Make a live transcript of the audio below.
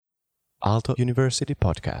Aalto University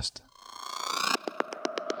podcast.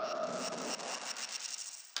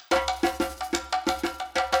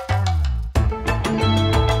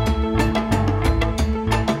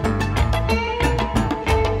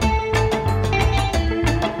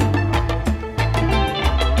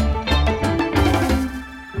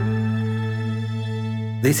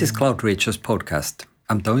 This is Cloud Reachers podcast.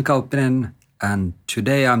 I'm Tomi Kauppinen, and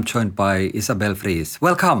today I'm joined by Isabell Fries.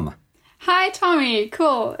 Welcome! Hi, Tomi.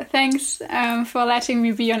 Cool. Thanks for letting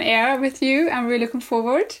me be on air with you. I'm really looking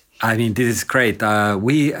forward. I mean, this is great.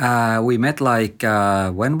 We met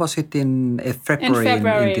when was it? In February? In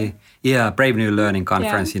February. Brave New Learning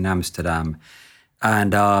Conference in Amsterdam.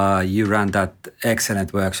 And you ran that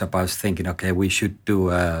excellent workshop. I was thinking, okay, we should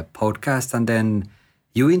do a podcast. And then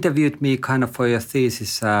you interviewed me kind of for your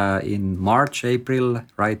thesis in March, April,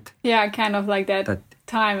 right? Yeah, kind of like that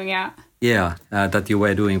timing, yeah. Yeah, that you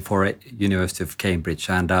were doing for University of Cambridge.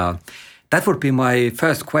 And that would be my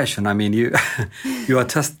first question. I mean, you you are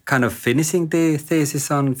just kind of finishing the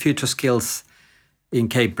thesis on future skills in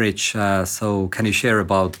Cambridge. So can you share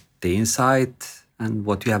about the insight and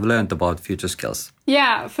what you have learned about future skills?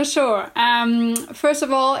 Yeah, for sure. First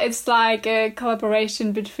of all, it's like a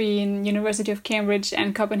collaboration between University of Cambridge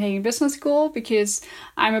and Copenhagen Business School, because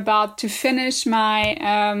I'm about to finish my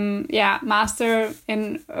master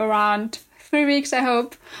in around 3 weeks, I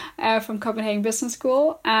hope, from Copenhagen Business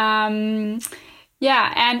School. And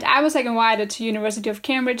I was invited to University of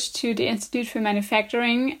Cambridge to the Institute for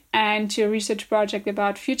Manufacturing and to a research project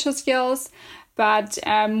about future skills, but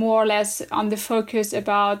more or less on the focus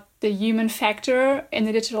about the human factor in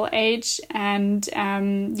the digital age and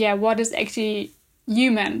what is actually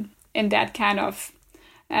human in that kind of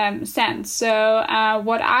sense. So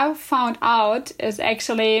what I found out is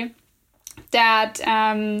actually that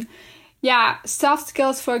soft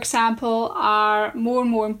skills, for example, are more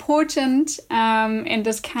and more important in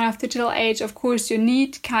this kind of digital age. Of course, you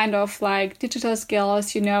need kind of like digital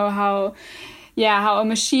skills, you know, how a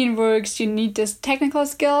machine works, you need these technical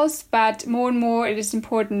skills, but more and more it is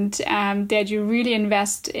important that you really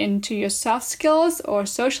invest into your soft skills or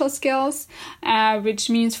social skills, which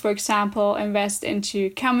means, for example, invest into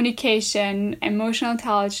communication, emotional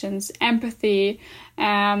intelligence, empathy,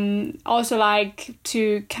 also like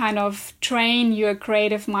to kind of train your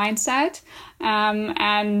creative mindset,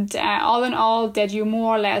 and all in all that you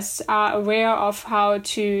more or less are aware of how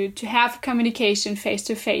to have communication face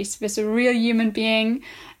to face with a real human being,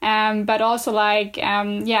 but also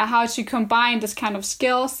how to combine this kind of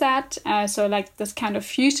skill set, so like this kind of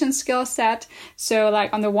fusion skill set. So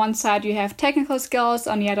like on the one side you have technical skills,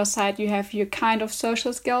 on the other side you have your kind of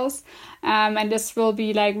social skills. And this will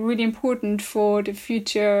be like really important for the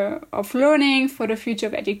future of learning, for the future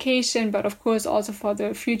of education, but of course also for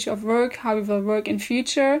the future of work, how we will work in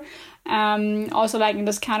future. Also like in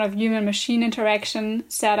this kind of human-machine interaction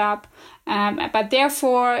setup. But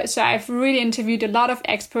therefore, so I've really interviewed a lot of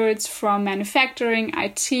experts from manufacturing,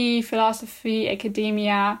 IT, philosophy,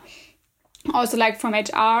 academia, also like from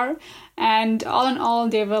HR. And all in all,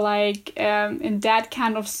 they were like, in that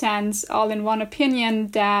kind of sense, all in one opinion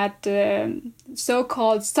that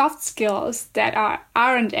so-called soft skills that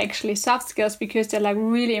aren't actually soft skills because they're like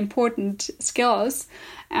really important skills.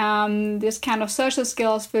 This kind of social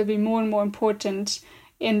skills will be more and more important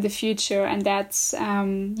in the future. And that's,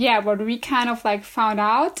 what we kind of like found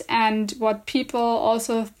out, and what people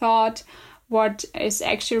also thought what is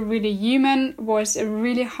actually really human was a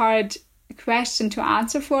really hard question to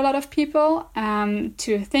answer for a lot of people,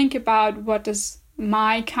 to think about what is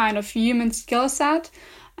my kind of human skill set,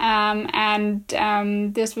 and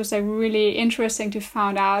this was like really interesting to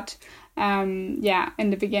find out in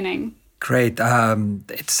the beginning. Great.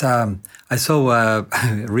 It's I so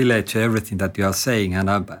relate to everything that you are saying, and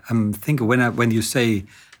I'm thinking when you say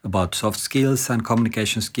about soft skills and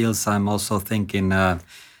communication skills, I'm also thinking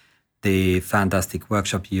the fantastic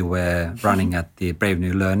workshop you were running at the Brave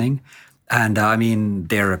New Learning. And I mean,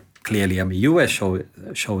 there clearly, you were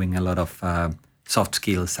showing a lot of soft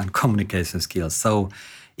skills and communication skills. So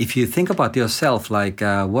if you think about yourself, like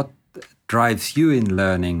what drives you in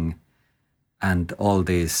learning and all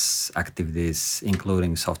these activities,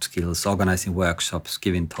 including soft skills, organizing workshops,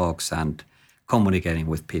 giving talks and communicating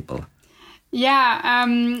with people? Yeah,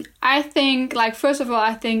 I think, like, first of all,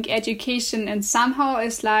 I think education and somehow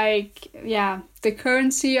is like, the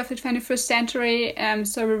currency of the 21st century.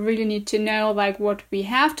 So we really need to know, like, what we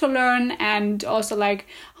have to learn and also, like,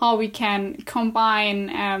 how we can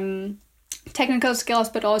combine technical skills,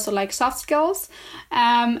 but also, like, soft skills.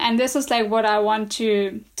 And this is, like, what I want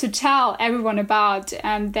to tell everyone about,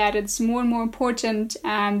 that it's more and more important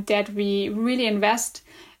that we really invest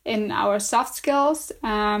in our soft skills,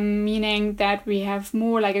 meaning that we have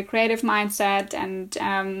more like a creative mindset, and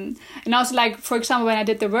also like, for example, when I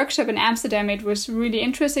did the workshop in Amsterdam, it was really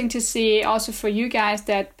interesting to see also for you guys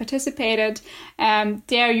that participated,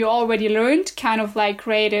 there you already learned kind of like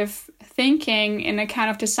creative thinking in a kind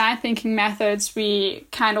of design thinking methods. We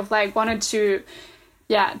kind of like wanted to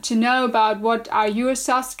know about what are your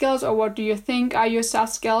soft skills, or what do you think are your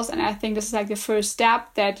soft skills. And I think this is like the first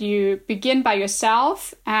step, that you begin by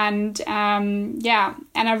yourself. And and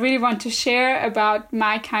I really want to share about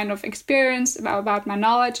my kind of experience, about my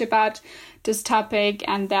knowledge about this topic.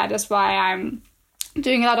 And that is why I'm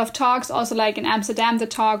doing a lot of talks. Also, like in Amsterdam, the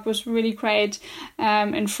talk was really great,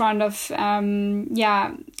 in front of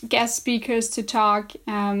guest speakers to talk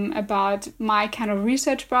about my kind of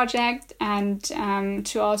research project, and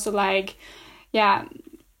to also like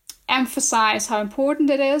emphasize how important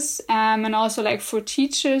it is, and also like for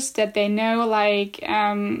teachers that they know like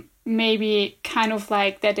maybe kind of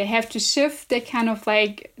like that they have to shift the kind of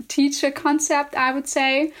like teacher concept, I would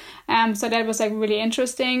say. So that was like really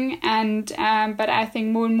interesting. And but I think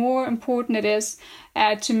more and more important it is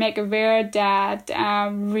to make aware that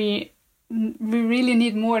we really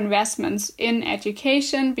need more investments in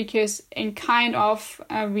education, because in kind of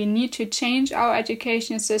we need to change our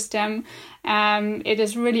education system. It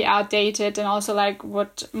is really outdated, and also like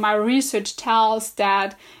what my research tells,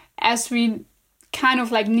 that as we kind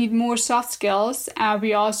of like need more soft skills,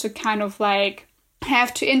 we also kind of like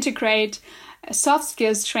have to integrate soft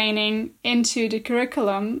skills training into the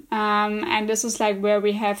curriculum, and this is like where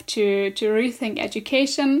we have to rethink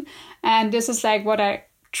education. And this is like what I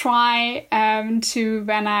try to,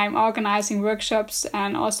 when I'm organizing workshops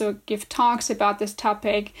and also give talks about this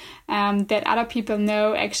topic, that other people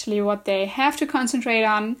know actually what they have to concentrate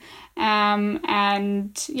on,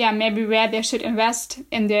 and maybe where they should invest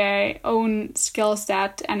in their own skill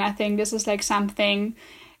set. And I think this is like something,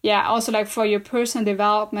 also like for your personal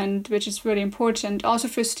development, which is really important. Also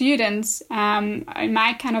for students in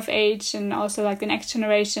my kind of age, and also like the next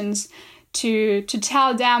generations, to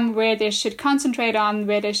tell them where they should concentrate on,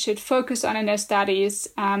 where they should focus on in their studies,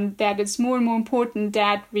 that it's more and more important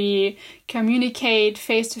that we communicate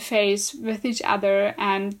face-to-face with each other,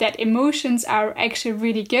 and that emotions are actually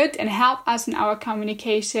really good and help us in our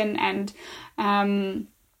communication, and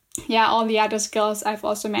all the other skills I've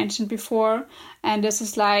also mentioned before. And this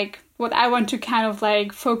is like what I want to kind of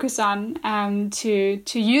like focus on, to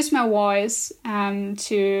use my voice,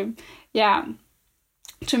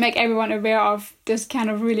 to make everyone aware of this kind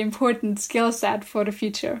of really important skill set for the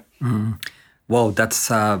future. Wow,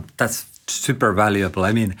 that's super valuable.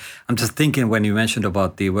 I mean, I'm just thinking when you mentioned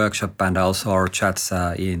about the workshop and also our chats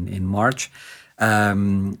in March,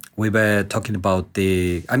 we were talking about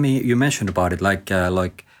you mentioned about it,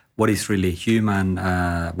 like what is really human,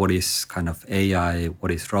 what is kind of AI,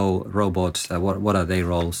 what is robots, what are their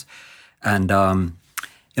roles, and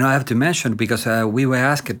I have to mention, because we were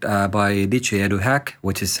asked by DigiEduHack,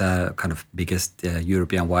 which is kind of biggest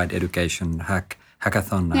European-wide education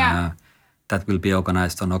hackathon that will be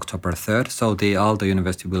organized on October 3rd. So the Aalto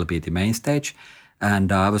University will be the main stage.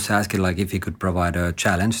 And I was asking like if he could provide a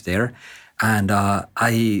challenge there. And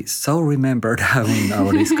I so remembered having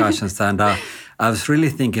our discussions, and I was really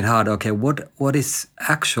thinking hard, okay, what is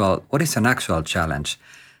an actual challenge?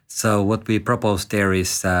 So what we proposed there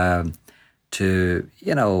is to,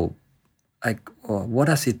 like, what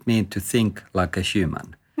does it mean to think like a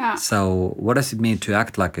human? Yeah. So what does it mean to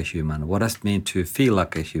act like a human? What does it mean to feel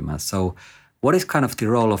like a human? So what is kind of the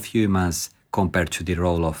role of humans compared to the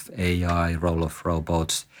role of AI, role of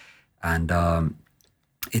robots? And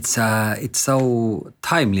it's so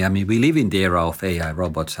timely. I mean, we live in the era of AI,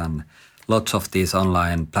 robots, and lots of these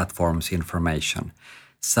online platforms, information.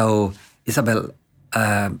 So, Isabell,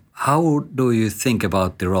 how do you think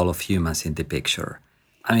about the role of humans in the picture?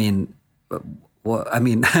 I mean, you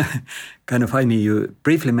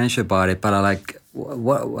briefly mentioned about it, but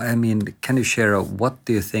can you share what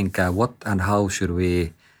do you think, what and how should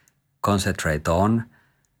we concentrate on,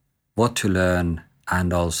 what to learn,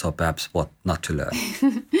 and also perhaps what not to learn?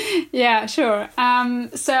 Yeah, sure.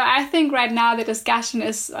 So I think right now the discussion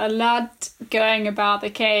is a lot going about,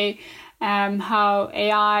 how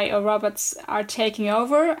AI or robots are taking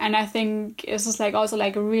over. And I think this is like also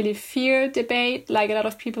like a really fear debate. Like a lot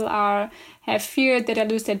of people have feared that they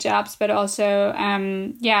lose their jobs, but also,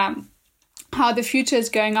 how the future is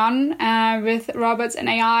going on with robots and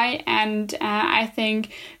AI. And I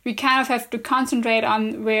think we kind of have to concentrate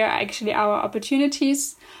on where actually our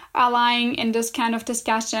opportunities are lying in this kind of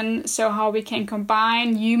discussion. So how we can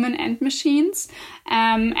combine human and machines.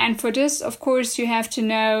 And for this, of course, you have to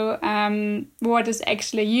know what is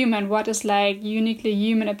actually human, what is like uniquely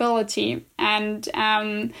human ability.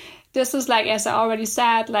 And this is like, as I already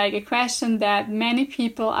said, like a question that many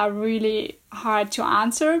people are really hard to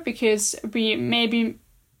answer, because we maybe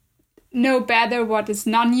know better what is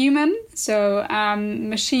non-human. So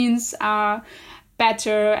machines are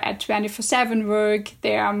better at 24/7 work.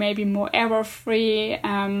 They are maybe more error-free.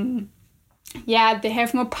 They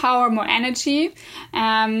have more power, more energy,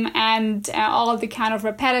 and all of the kind of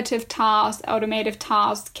repetitive tasks, automated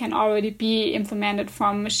tasks can already be implemented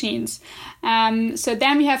from machines. So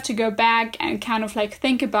then we have to go back and kind of like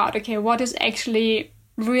think about, okay, what is actually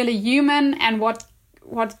really human and what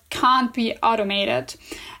can't be automated.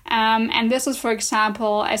 And this is, for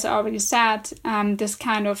example, as I already said, this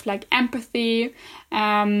kind of like empathy,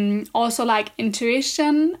 also like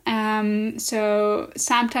intuition. So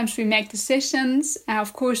sometimes we make decisions.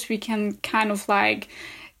 Of course, we can kind of like,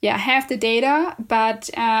 have the data, but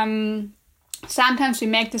sometimes we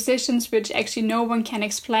make decisions which actually no one can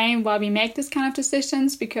explain why we make this kind of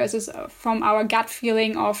decisions, because it's from our gut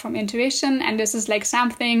feeling or from intuition. And this is like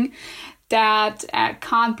something that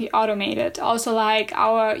can't be automated. Also, like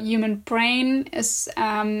our human brain is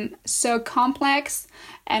so complex,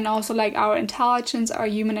 and also like our intelligence, our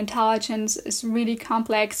human intelligence is really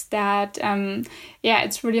complex that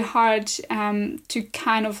it's really hard to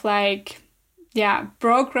kind of like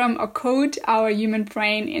program or code our human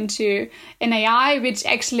brain into an AI, which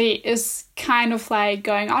actually is kind of like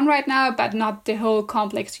going on right now, but not the whole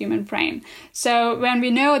complex human brain. So when we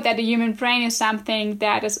know that the human brain is something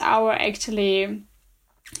that is our actually,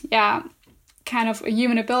 kind of a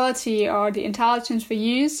human ability or the intelligence we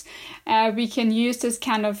use, we can use this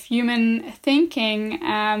kind of human thinking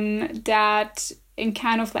that in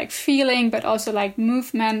kind of like feeling, but also like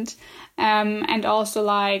movement, and also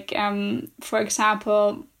like, for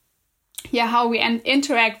example, how we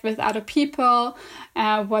interact with other people,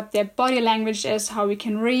 what their body language is, how we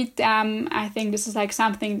can read them. I think this is like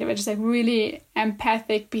something that is like really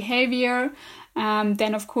empathic behavior.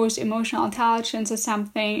 Then of course emotional intelligence is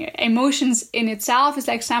something, emotions in itself is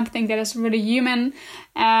like something that is really human.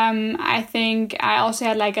 I think I also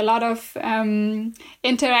had like a lot of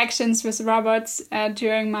interactions with robots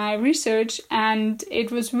during my research, and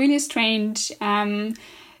it was really strange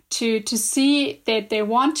to see that they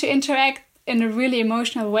want to interact in a really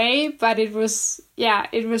emotional way, but it was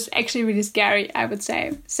actually really scary, I would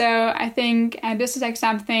say. So I think this is like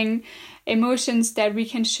something, emotions that we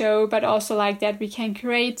can show, but also like that we can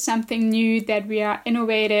create something new, that we are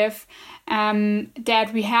innovative,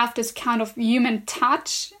 that we have this kind of human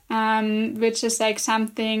touch, which is like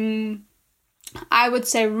something I would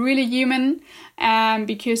say really human,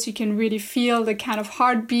 because you can really feel the kind of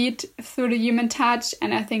heartbeat through the human touch.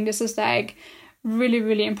 And I think this is like really,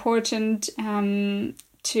 really important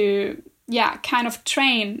to kind of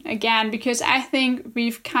train again, because I think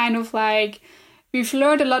we've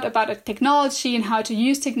learned a lot about technology and how to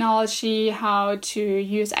use technology, how to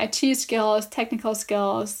use IT skills, technical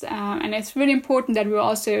skills, and it's really important that we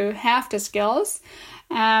also have the skills,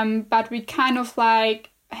 but we kind of like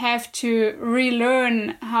have to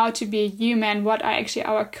relearn how to be human, what are actually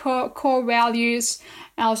our core values.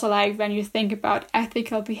 Also, like when you think about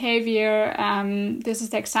ethical behavior, this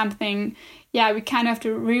is like something, we kind of have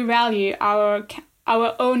to revalue our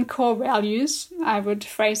own core values, I would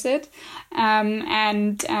phrase it. But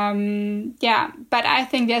I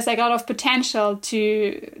think there's like a lot of potential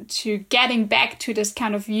to getting back to this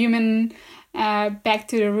kind of human, back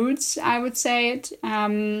to the roots, I would say it,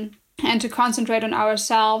 and to concentrate on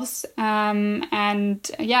ourselves, and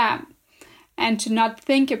to not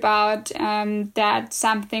think about that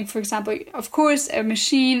something, for example, of course, a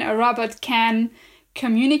machine, a robot can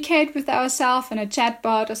communicate with ourselves in a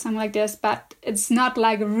chatbot or something like this, but it's not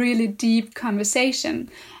like a really deep conversation.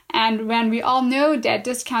 And when we all know that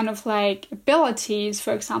this kind of like abilities,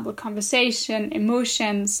 for example, conversation,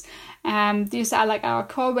 emotions, these are like our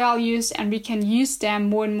core values, and we can use them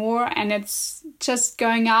more and more, and it's just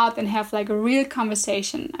going out and have like a real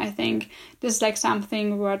conversation. I think this is like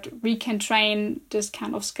something what we can train this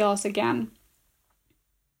kind of skills again.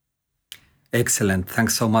 Excellent.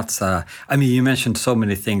 Thanks so much. You mentioned so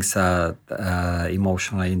many things,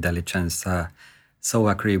 emotional intelligence. So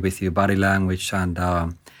agree with you, body language, and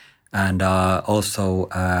also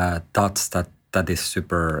touch. That is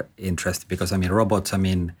super interesting, because robots.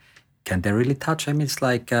 Can they really touch? It's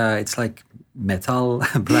like metal,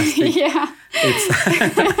 plastic. Yeah.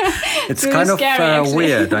 It's kind of scary,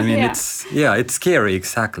 weird. I mean, Yeah. it's scary,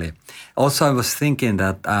 exactly. Also, I was thinking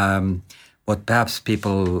that what perhaps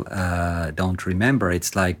people don't remember,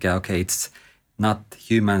 it's like, it's not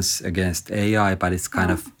humans against AI, but it's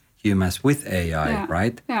kind of humans with AI,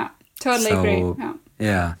 right? Yeah, totally agree.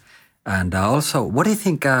 Yeah. And also, what do you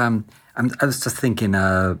think? I was just thinking,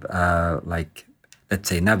 like, let's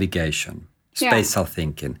say navigation, spatial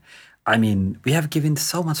thinking. I mean, we have given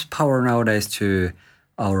so much power nowadays to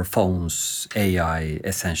our phones, AI,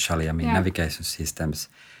 essentially. I mean, navigation systems.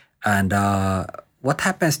 And what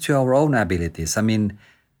happens to our own abilities? I mean,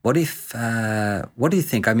 what do you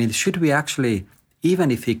think? I mean, should we actually, even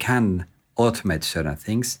if we can automate certain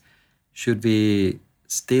things, should we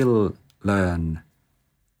still learn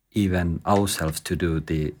even ourselves to do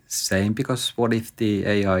the same? Because what if the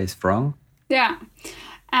AI is wrong? Yeah.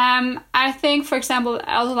 I think, for example,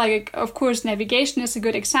 also like, of course, navigation is a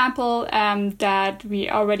good example that we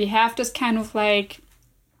already have this kind of like,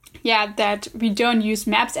 that we don't use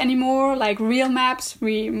maps anymore, like real maps.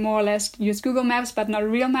 We more or less use Google Maps, but not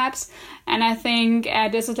real maps. And I think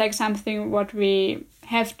this is like something what we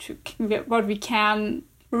can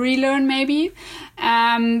relearn maybe.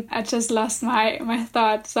 I just lost my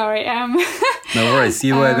thought, sorry. No worries.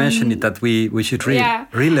 You were mentioning that we should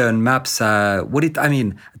relearn maps. I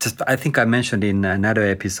think I mentioned in another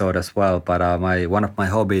episode as well, but one of my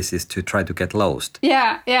hobbies is to try to get lost.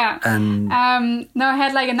 Yeah. And no, I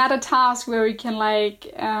had like another task where we can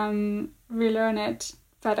like relearn it,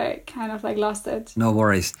 but I kind of like lost it. No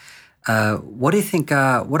worries. What do you think?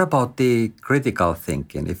 What about the critical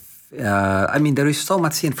thinking? There is so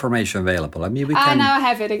much information available. I mean, we can... now I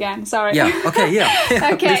have it again. Sorry. Yeah. Okay. Yeah.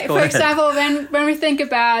 Okay. For example, when we think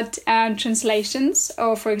about translations,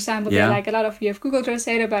 or for example, there are like a lot of you have Google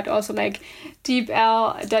Translator, but also like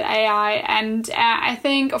DeepL.ai, and I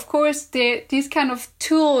think, of course, these kind of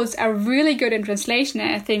tools are really good in translation.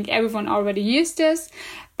 And I think everyone already used this.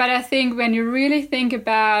 But I think when you really think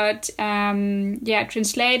about,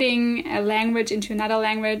 translating a language into another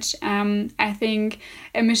language, I think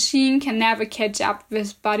a machine can never catch up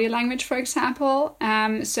with body language, for example.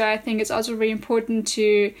 So I think it's also really important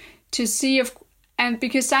to see and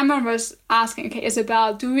because someone was asking, okay,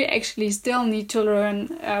 Isabell, do we actually still need to learn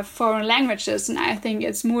foreign languages? And I think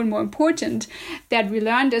it's more and more important that we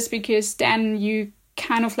learn this, because then you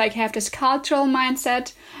kind of like have this cultural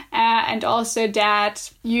mindset, and also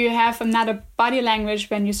that you have another body language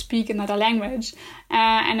when you speak another language.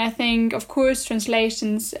 And I think, of course,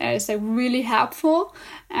 translations is really helpful.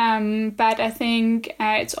 But I think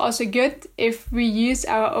it's also good if we use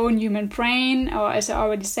our own human brain, or as I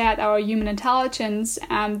already said, our human intelligence,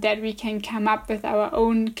 that we can come up with our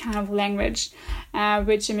own kind of language,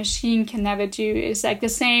 which a machine can never do. It's like the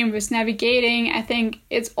same with navigating. I think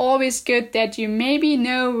it's always good that you maybe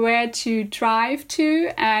know where to drive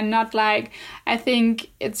to, and not like, I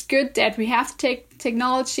think it's good that we have to take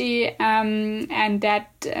technology, and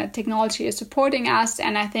that technology is supporting us.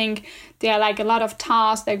 And I think there are like a lot of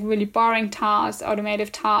tasks, like really boring tasks,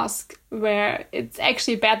 automated tasks, where it's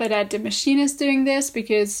actually better that the machine is doing this,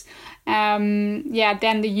 because then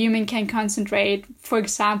the human can concentrate, for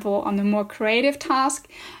example, on the more creative task.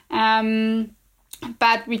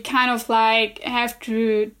 But we kind of like have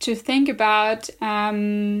to think about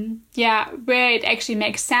where it actually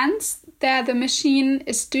makes sense that the machine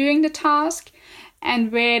is doing the task,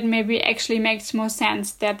 and where it maybe actually makes more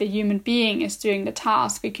sense that the human being is doing the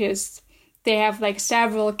task, because they have like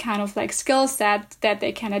several kind of like skill set that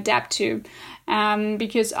they can adapt to.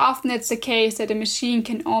 Because often it's the case that a machine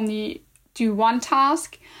can only do one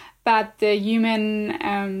task, but the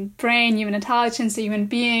human brain, human intelligence, the human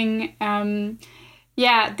being,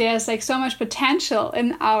 there's like so much potential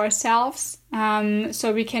in ourselves.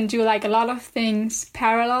 So we can do like a lot of things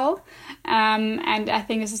parallel. And I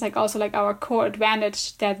think this is like also like our core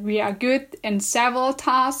advantage, that we are good in several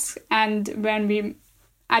tasks. And when we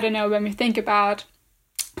think about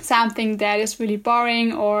something that is really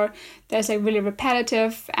boring or that's like really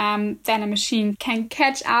repetitive, then a machine can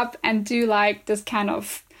catch up and do like this kind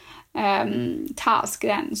of task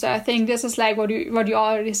then. So I think this is like what you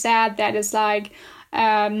already said, that is like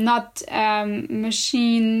not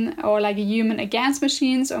machine or like a human against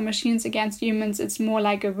machines or machines against humans. It's more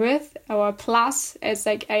like a with or a plus. It's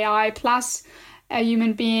like AI plus a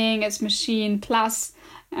human being. It's machine plus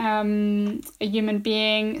a human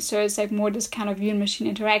being. So it's like more this kind of human machine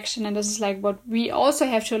interaction. And this is like what we also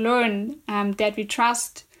have to learn, that we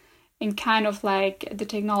trust in kind of like the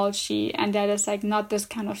technology, and that is like not this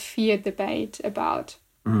kind of fear debate about.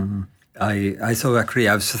 Mm-hmm. I so agree.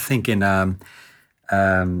 I was thinking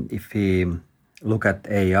if we look at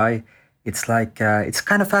AI, it's like it's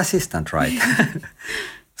kind of assistant, right?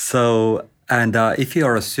 So, and if you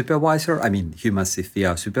are a supervisor, I mean, humans, if we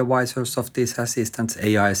are supervisors of these assistants,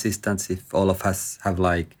 AI assistants, if all of us have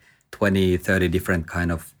like 20, 30 different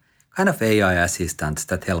kind of AI assistants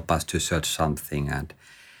that help us to search something,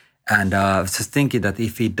 and I was just thinking that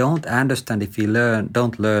if we don't understand, if we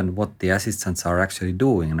don't learn what the assistants are actually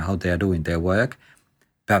doing and how they are doing their work,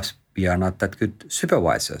 perhaps we are not that good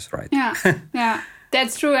supervisors, right? Yeah, yeah,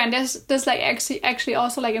 that's true, and that's like actually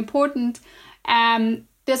also like important.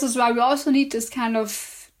 This is why we also need this kind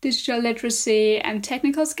of digital literacy and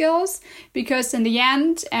technical skills, because in the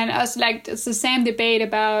end, and us like it's the same debate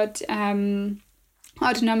about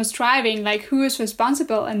autonomous driving, like who is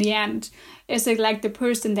responsible in the end? Is it like the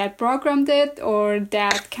person that programmed it or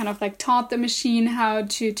that kind of like taught the machine how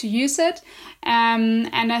to use it? And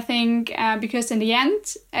I think because in the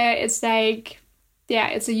end, it's like, yeah,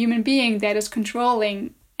 it's a human being that is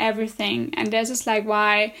controlling everything. And this is like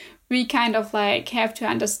why we kind of like have to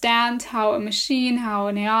understand how a machine, how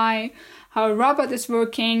an AI, how a robot is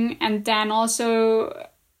working. And then also,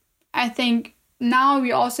 I think now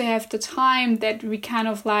we also have the time that we kind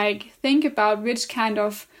of like think about which kind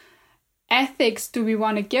of ethics do we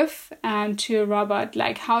want to give to a robot?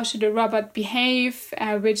 Like, how should a robot behave?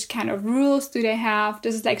 Which kind of rules do they have?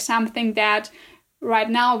 This is like something that right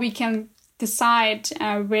now we can decide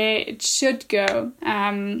where it should go.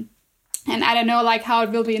 And I don't know like how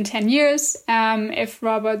it will be in 10 years if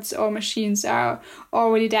robots or machines are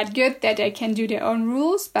already that good that they can do their own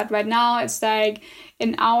rules. But right now it's like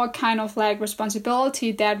in our kind of like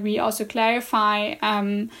responsibility that we also clarify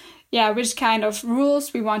which kind of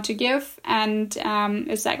rules we want to give, and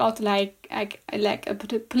it's like also like a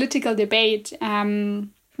political debate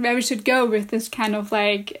where we should go with this kind of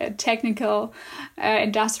like technical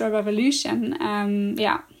industrial revolution.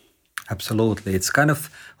 Absolutely, it's kind of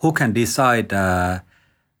who can decide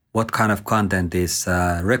what kind of content is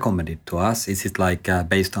recommended to us. Is it like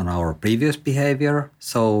based on our previous behavior?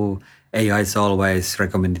 So AI is always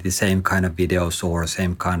recommending the same kind of videos or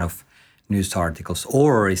same kind of news articles,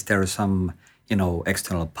 or is there some,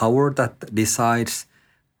 external power that decides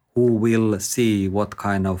who will see what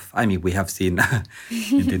kind of? I mean, we have seen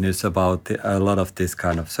in the news about a lot of this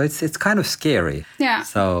kind of. So it's kind of scary. Yeah.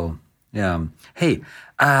 So yeah. Hey,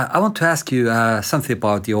 I want to ask you something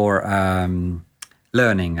about your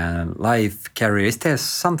learning and life career. Is there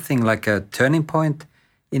something like a turning point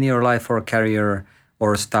in your life or career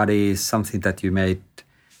or studies? Something that you made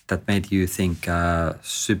that made you think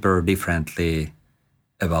super differently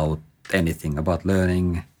about anything, about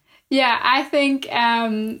learning? Yeah, I think,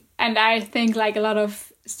 and I think like a lot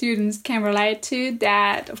of students can relate to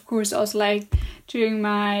that. Of course, also like during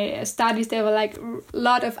my studies, there were like a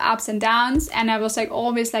lot of ups and downs. And I was like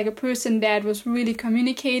always like a person that was really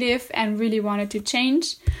communicative and really wanted to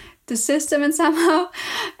change the system and somehow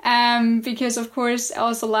because of course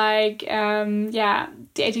also like the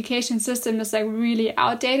education system is like really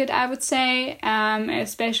outdated, I would say,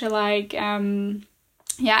 especially like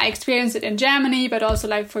I experienced it in Germany, but also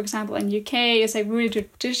like for example in UK it's like really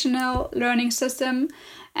traditional learning system,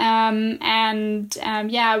 when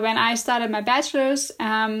I started my bachelor's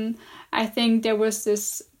I think there was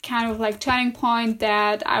this kind of like turning point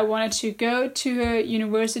that I wanted to go to a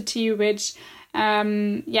university which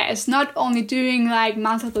it's not only doing like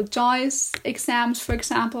multiple choice exams, for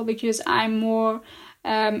example, because I'm more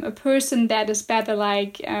a person that is better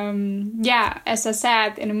like, as I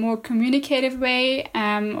said, in a more communicative way.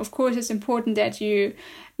 Of course, it's important that you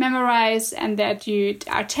memorize and that you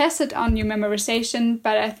are tested on your memorization,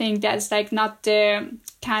 but I think that's like not the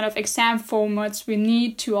kind of exam formats we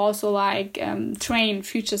need to also like train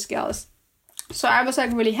future skills. So I was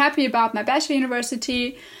like really happy about my bachelor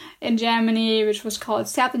university in Germany, which was called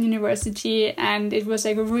Zeppelin University, and it was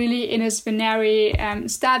like a really interdisciplinary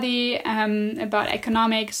study about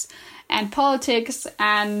economics and politics.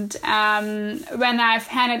 And when I've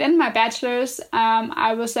handed in my bachelor's,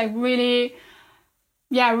 I was like really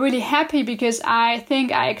happy because I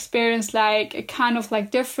think I experienced like a kind of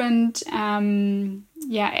like different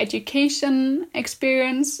education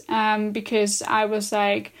experience because I was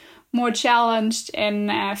like more challenged in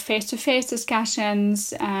face-to-face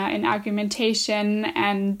discussions, in argumentation,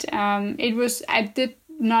 and I did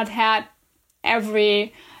not have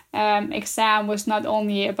every exam was not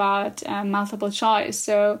only about multiple choice.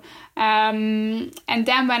 So, and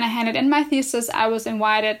then when I handed in my thesis, I was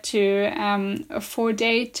invited to a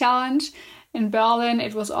 4-day challenge in Berlin.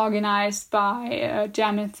 It was organized by a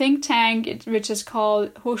German think tank, which is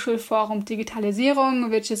called Hochschulforum Digitalisierung,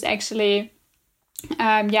 which is actually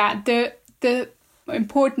the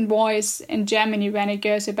important voice in Germany when it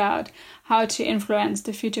goes about how to influence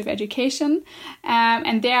the future of education.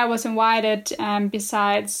 And there I was invited,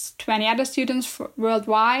 besides 20 other students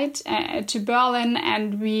worldwide, to Berlin,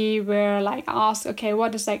 and we were like asked, okay,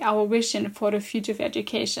 what is like our vision for the future of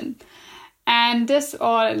education? And this,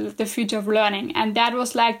 or the future of learning. And that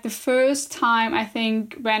was like the first time, I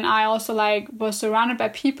think, when I also like was surrounded by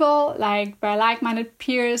people, like by like-minded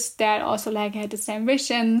peers that also like had the same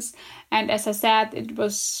visions. And as I said, it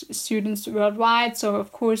was students worldwide. So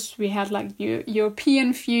of course we had like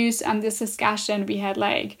European views on this discussion. We had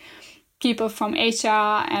like people from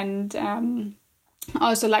Asia and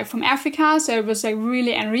also like from Africa. So it was like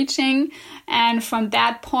really enriching. And from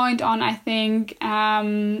that point on, I think,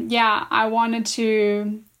 I wanted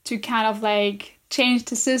to kind of like change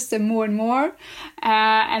the system more and more.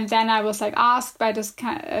 And then I was like asked by this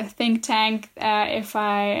think tank if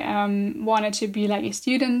I wanted to be like a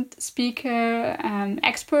student speaker,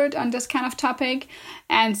 expert on this kind of topic.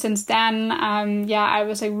 And since then, I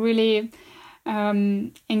was like really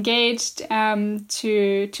engaged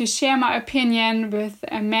to share my opinion with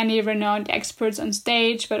many renowned experts on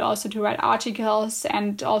stage, but also to write articles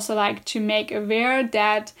and also like to make aware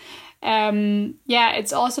that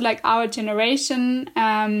it's also like our generation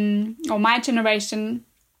or my generation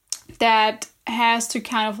that has to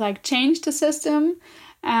kind of like change the system,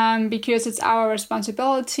 because it's our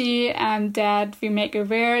responsibility, and that we make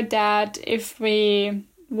aware that if we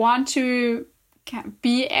want to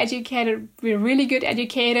be educated, we're really good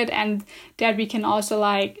educated, and that we can also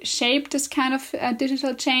like shape this kind of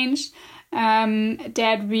digital change,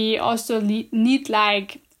 that we also need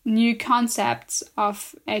like new concepts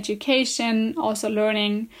of education, also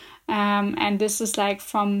learning, and this is like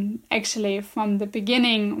from the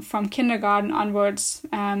beginning, from kindergarten onwards,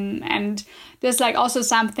 and there's like also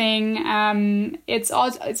something, it's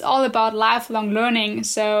all about lifelong learning.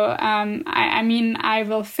 So I mean I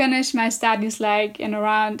will finish my studies like in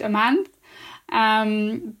around a month,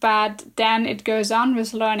 but then it goes on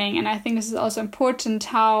with learning. And I think this is also important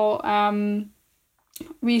how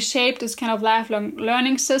we shape this kind of lifelong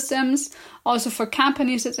learning systems. Also for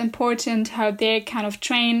companies, it's important how they kind of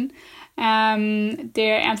train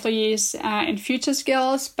their employees in future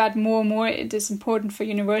skills, but more and more it is important for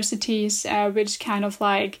universities, which kind of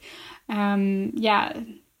like,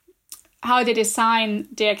 how they design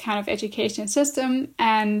their kind of education system.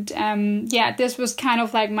 And this was kind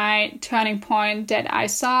of like my turning point, that I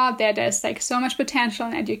saw that there's like so much potential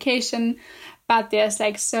in education, but there's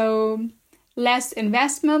like so less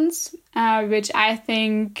investments, which I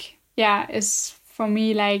think, is for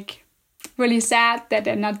me like really sad that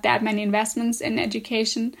there are not that many investments in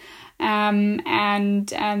education. And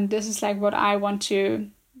this is like why I want to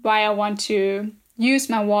use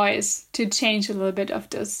my voice to change a little bit of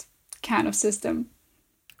this kind of system.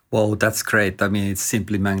 Well, that's great. I mean, it's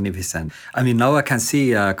simply magnificent. I mean, now I can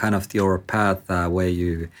see kind of your path where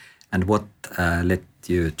you, and what led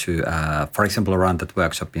you to, for example, around that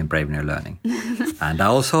workshop in Brave New Learning. And I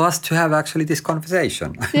also asked to have actually this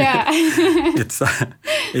conversation. Yeah.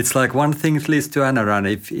 It's like one thing leads to another. And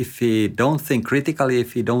if we don't think critically,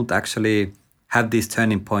 if we don't actually have these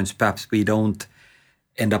turning points, perhaps we don't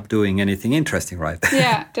end up doing anything interesting, right?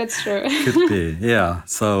 Yeah, that's true. Could be, yeah.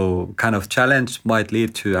 So kind of challenge might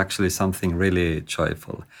lead to actually something really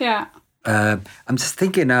joyful. Yeah. I'm just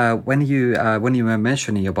thinking when you were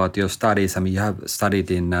mentioning about your studies, I mean, you have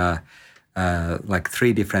studied in like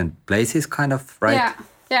 3 different places, kind of, right?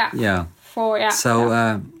 Yeah. 4, yeah.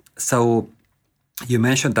 So you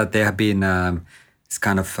mentioned that there have been it's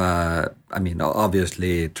kind of, I mean,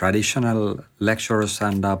 obviously traditional lectures,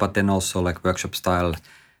 and but then also like workshop style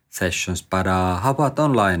sessions. But how about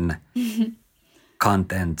online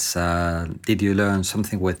contents? Did you learn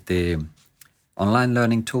something with the online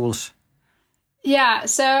learning tools? Yeah,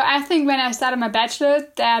 so I think when I started my bachelor,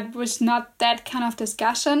 that was not that kind of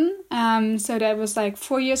discussion. So that was like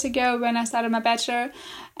 4 years ago when I started my bachelor.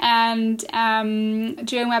 And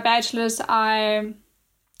during my bachelor's, I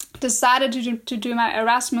decided to do my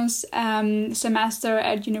Erasmus semester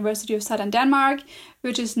at University of Southern Denmark,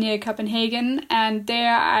 which is near Copenhagen. And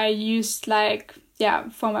there I used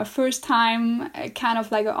for my first time, kind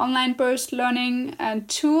of like an online burst learning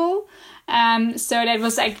tool. So that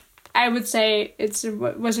was like, I would say it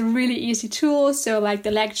was a really easy tool. So like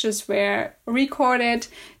the lectures were recorded,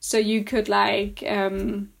 so you could like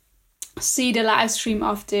see the live stream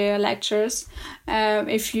of the lectures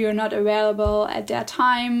if you're not available at that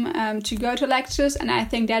time to go to lectures. And I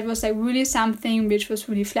think that was like really something which was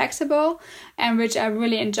really flexible and which I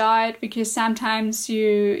really enjoyed, because sometimes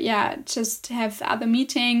you just have other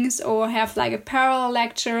meetings or have like a parallel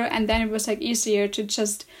lecture, and then it was like easier to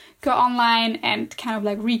just go online and kind of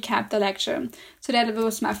like recap the lecture. So that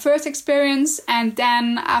was my first experience. And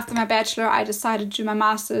then after my bachelor, I decided to do my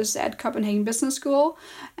master's at Copenhagen Business School.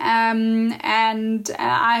 And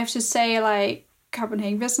I have to say, like,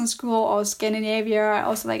 Copenhagen Business School or Scandinavia,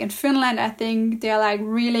 also like in Finland, I think they're like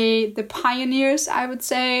really the pioneers, I would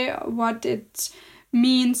say, what it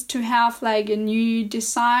means to have like a new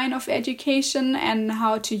design of education and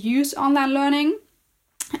how to use online learning.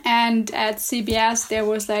 And at CBS, there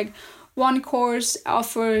was like one course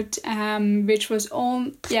offered, which was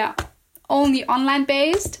only online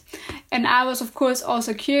based. And I was, of course,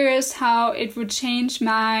 also curious how it would change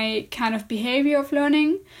my kind of behavior of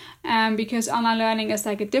learning, because online learning is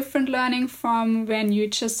like a different learning from when you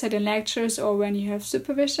just sit in lectures or when you have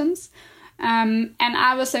supervisions. And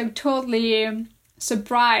I was like totally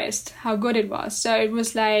surprised how good it was. So it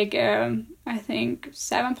was like, I think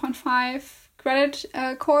 7.5 credit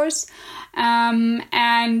course,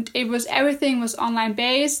 and it was, everything was online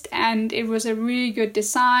based, and it was a really good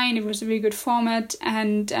design, it was a really good format,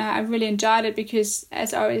 and I really enjoyed it because,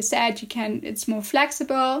 as I already said, it's more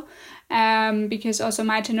flexible, because also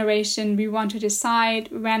my generation, we want to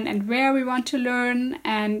decide when and where we want to learn,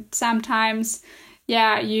 and sometimes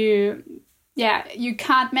you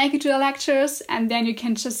can't make it to the lectures, and then you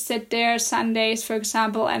can just sit there Sundays, for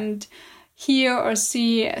example, and hear or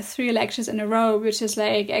see 3 lectures in a row, which is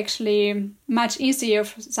like actually much easier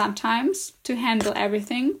sometimes to handle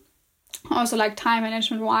everything. Also like time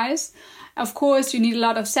management wise. Of course, you need a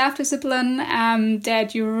lot of self-discipline,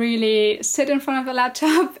 that you really sit in front of the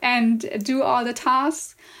laptop and do all the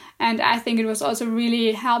tasks. And I think it was also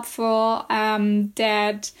really helpful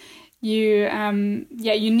that you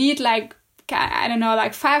need like, I don't know,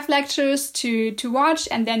 like 5 lectures to watch,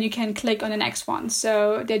 and then you can click on the next one.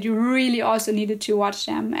 So that you really also needed to watch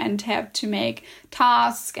them and have to make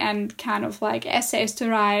tasks and kind of like essays to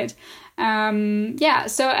write.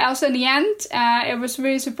 So also in the end, it was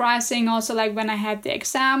really surprising also like when I had the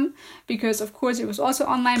exam, because of course it was also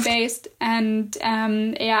online based, and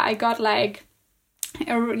I got like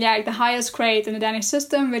the highest grade in the Danish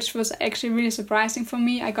system, which was actually really surprising for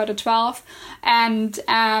me. I got a 12, and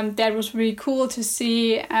that was really cool to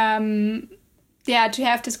see, to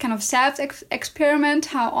have this kind of self-experiment,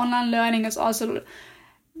 how online learning is also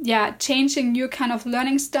changing your kind of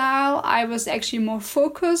learning style. I was actually more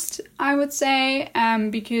focused, I would say,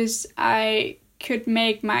 because I could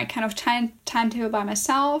make my kind of timetable by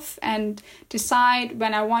myself and decide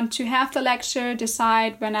when I want to have the lecture,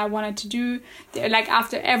 decide when I wanted to do, like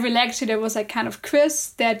after every lecture there was a kind of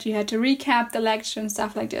quiz that you had to recap the lecture and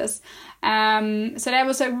stuff like this. So that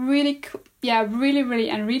was a really, really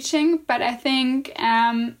enriching. But I think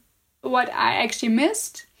what I actually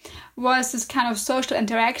missed was this kind of social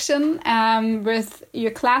interaction with your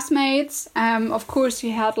classmates. Of course,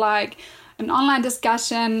 you had like an online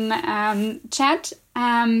discussion chat,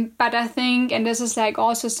 but I think, and this is like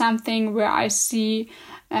also something where I see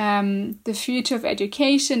the future of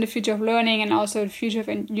education, the future of learning, and also the future of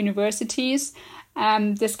universities,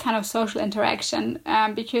 this kind of social interaction,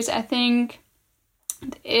 because I think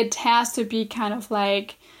it has to be kind of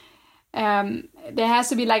like, there has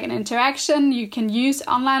to be like an interaction. You can use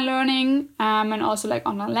online learning and also like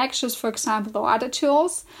online lectures, for example, or other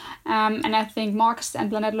tools. And I think mixed and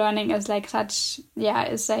blended learning is like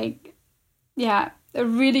a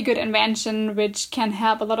really good invention which can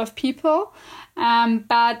help a lot of people.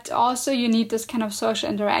 But also you need this kind of social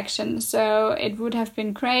interaction. So it would have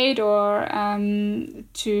been great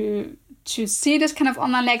to see this kind of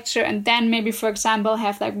online lecture, and then maybe, for example,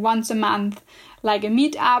 have like once a month like a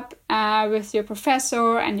meet-up with your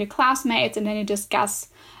professor and your classmates, and then you discuss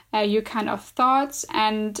your kind of thoughts.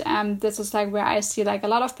 And this is like where I see like a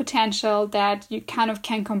lot of potential, that you kind of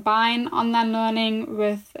can combine online learning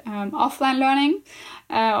with offline learning,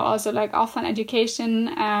 also like offline education.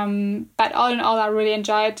 But all in all, I really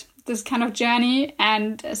enjoyed this kind of journey,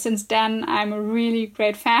 and since then I'm a really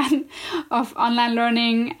great fan of online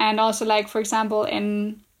learning. And also like, for example,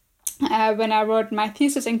 when I wrote my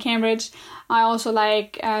thesis in Cambridge, I also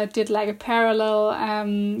did like a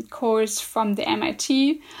parallel course from the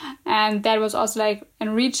MIT, and that was also like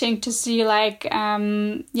enriching to see like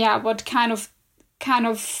what kind of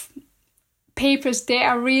papers they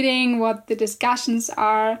are reading, what the discussions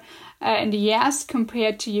are in the US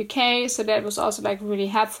compared to UK. So that was also like really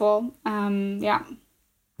helpful.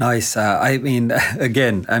 Nice. I mean,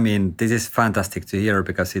 again, this is fantastic to hear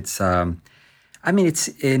because it's, it's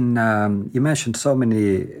in, you mentioned so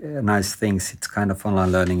many nice things. It's kind of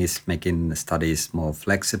online learning is making studies more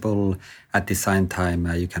flexible. At the same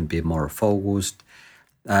time, you can be more focused.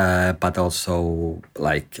 But also,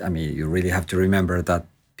 you really have to remember that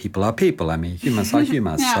people are people. Humans are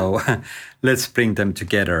humans. Yeah. So let's bring them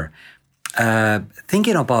together.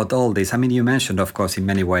 Thinking about all this, you mentioned, of course, in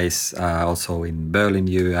many ways, also in Berlin,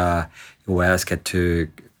 you were asked to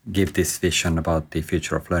give this vision about the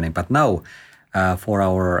future of learning. But now, for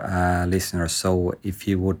our listeners, so if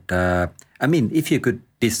you would, if you could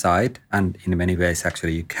decide, and in many ways,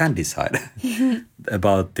 actually, you can decide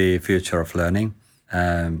about the future of learning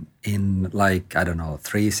in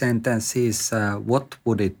 3 sentences, what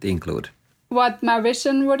would it include? What my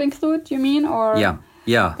vision would include, you mean? Or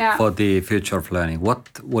Yeah, for the future of learning.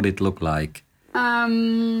 What would it look like?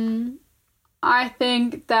 I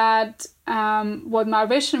think that what my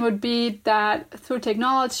vision would be that through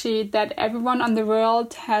technology that everyone on the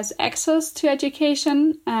world has access to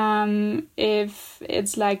education, if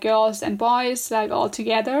it's like girls and boys, like all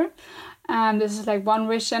together. This is like one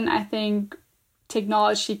vision. I think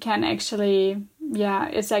technology can actually,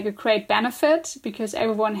 it's like a great benefit because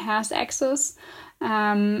everyone has access.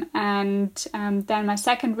 And then my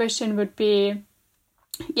second vision would be,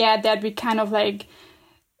 that we kind of like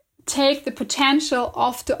take the potential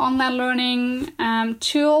of the online learning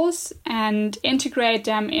tools and integrate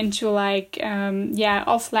them into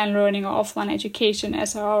offline learning or offline education,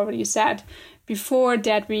 as I already said before,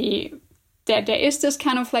 that there is this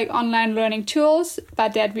kind of like online learning tools,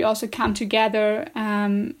 but that we also come together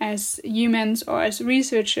as humans or as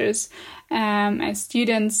researchers, as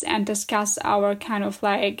students, and discuss our kind of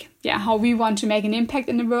how we want to make an impact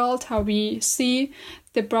in the world, how we see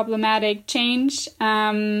the problematic change,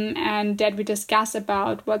 and that we discuss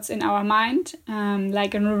about what's in our mind,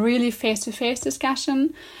 like in a really face-to-face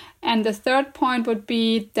discussion. And the third point would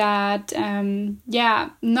be that,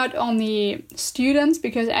 not only students,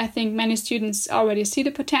 because I think many students already see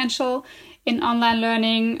the potential in online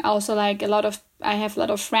learning. Also, I have a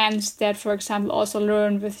lot of friends that, for example, also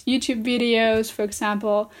learn with YouTube videos, for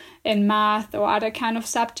example, in math or other kind of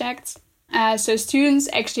subjects. So students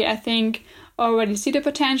actually, I think, already see the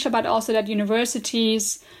potential, but also that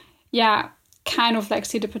universities, kind of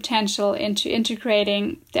see the potential into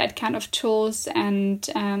integrating that kind of tools and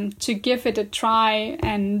to give it a try.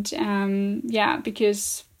 And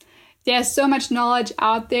because there's so much knowledge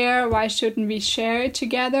out there, why shouldn't we share it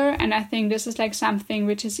together? And I think this is something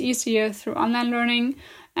which is easier through online learning.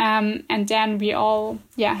 And then we all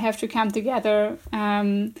have to come together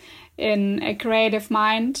in a creative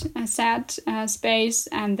mindset space,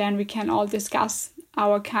 and then we can all discuss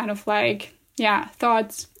our kind of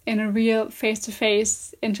thoughts in a real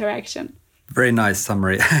face-to-face interaction. Very nice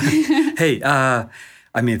summary. Hey,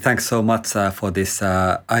 thanks so much for this.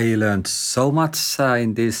 I learned so much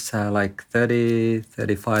in this 30,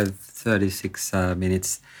 35, 36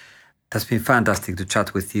 minutes. It has been fantastic to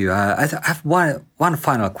chat with you. I have one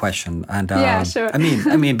final question. And sure.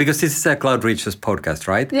 Because this is a Cloud Reachers podcast,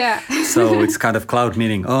 right? Yeah. So it's kind of cloud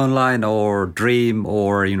meaning online or dream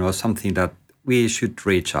or, something that we should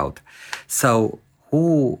reach out. So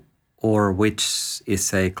who or which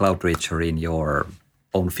is a cloud reacher in your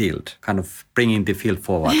own field, kind of bringing the field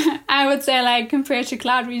forward? I would say compared to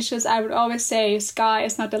cloud reachers, I would always say sky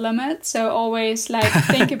is not the limit. So always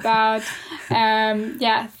think about,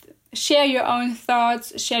 share your own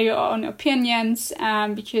thoughts, share your own opinions,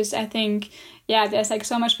 because I think, there's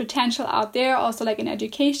so much potential out there, also in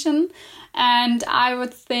education. And I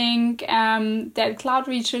would think that cloud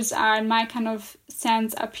reachers are, in my kind of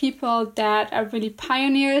sense, are people that are really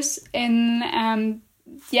pioneers in,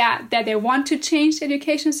 that they want to change the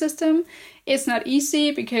education system. It's not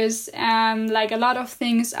easy because a lot of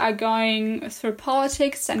things are going through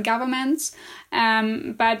politics and governments.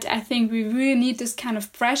 But I think we really need this kind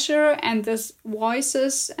of pressure and this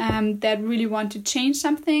voices that really want to change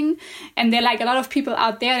something. And there are a lot of people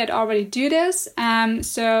out there that already do this. And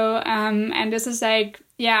this is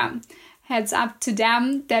heads up to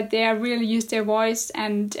them that they really use their voice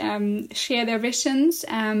and share their visions.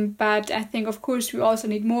 But I think, of course, we also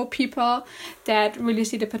need more people that really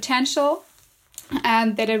see the potential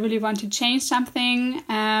and that I really want to change something.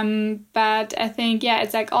 But I think,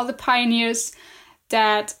 it's all the pioneers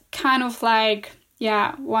that kind of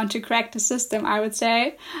want to crack the system, I would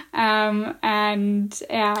say. Thanks,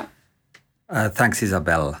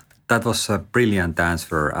 Isabell. That was a brilliant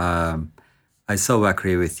answer. I so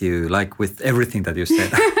agree with you, with everything that you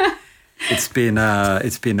said. It's been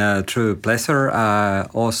a true pleasure.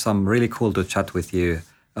 Awesome, really cool to chat with you.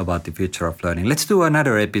 about the future of learning. Let's do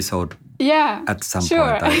another episode. Yeah, at some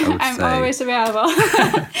sure. point. I'm always available.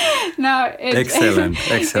 No, excellent.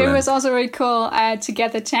 It was also really cool to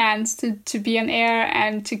get the chance to be on air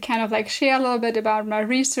and to kind of like share a little bit about my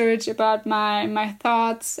research, about my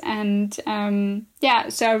thoughts, and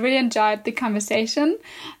so I really enjoyed the conversation,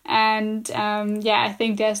 and I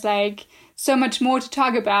think there's like so much more to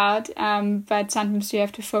talk about, but sometimes you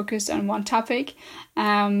have to focus on one topic.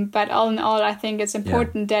 But all in all, I think it's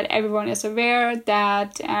important that everyone is aware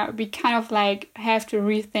that we kind of like have to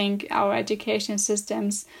rethink our education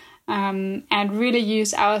systems and really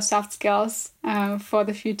use our soft skills for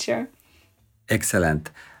the future. Excellent.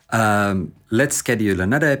 Let's schedule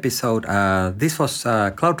another episode. This was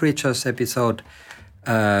Cloud Reachers episode.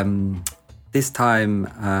 This time,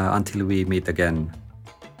 until we meet again,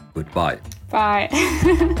 goodbye. Bye.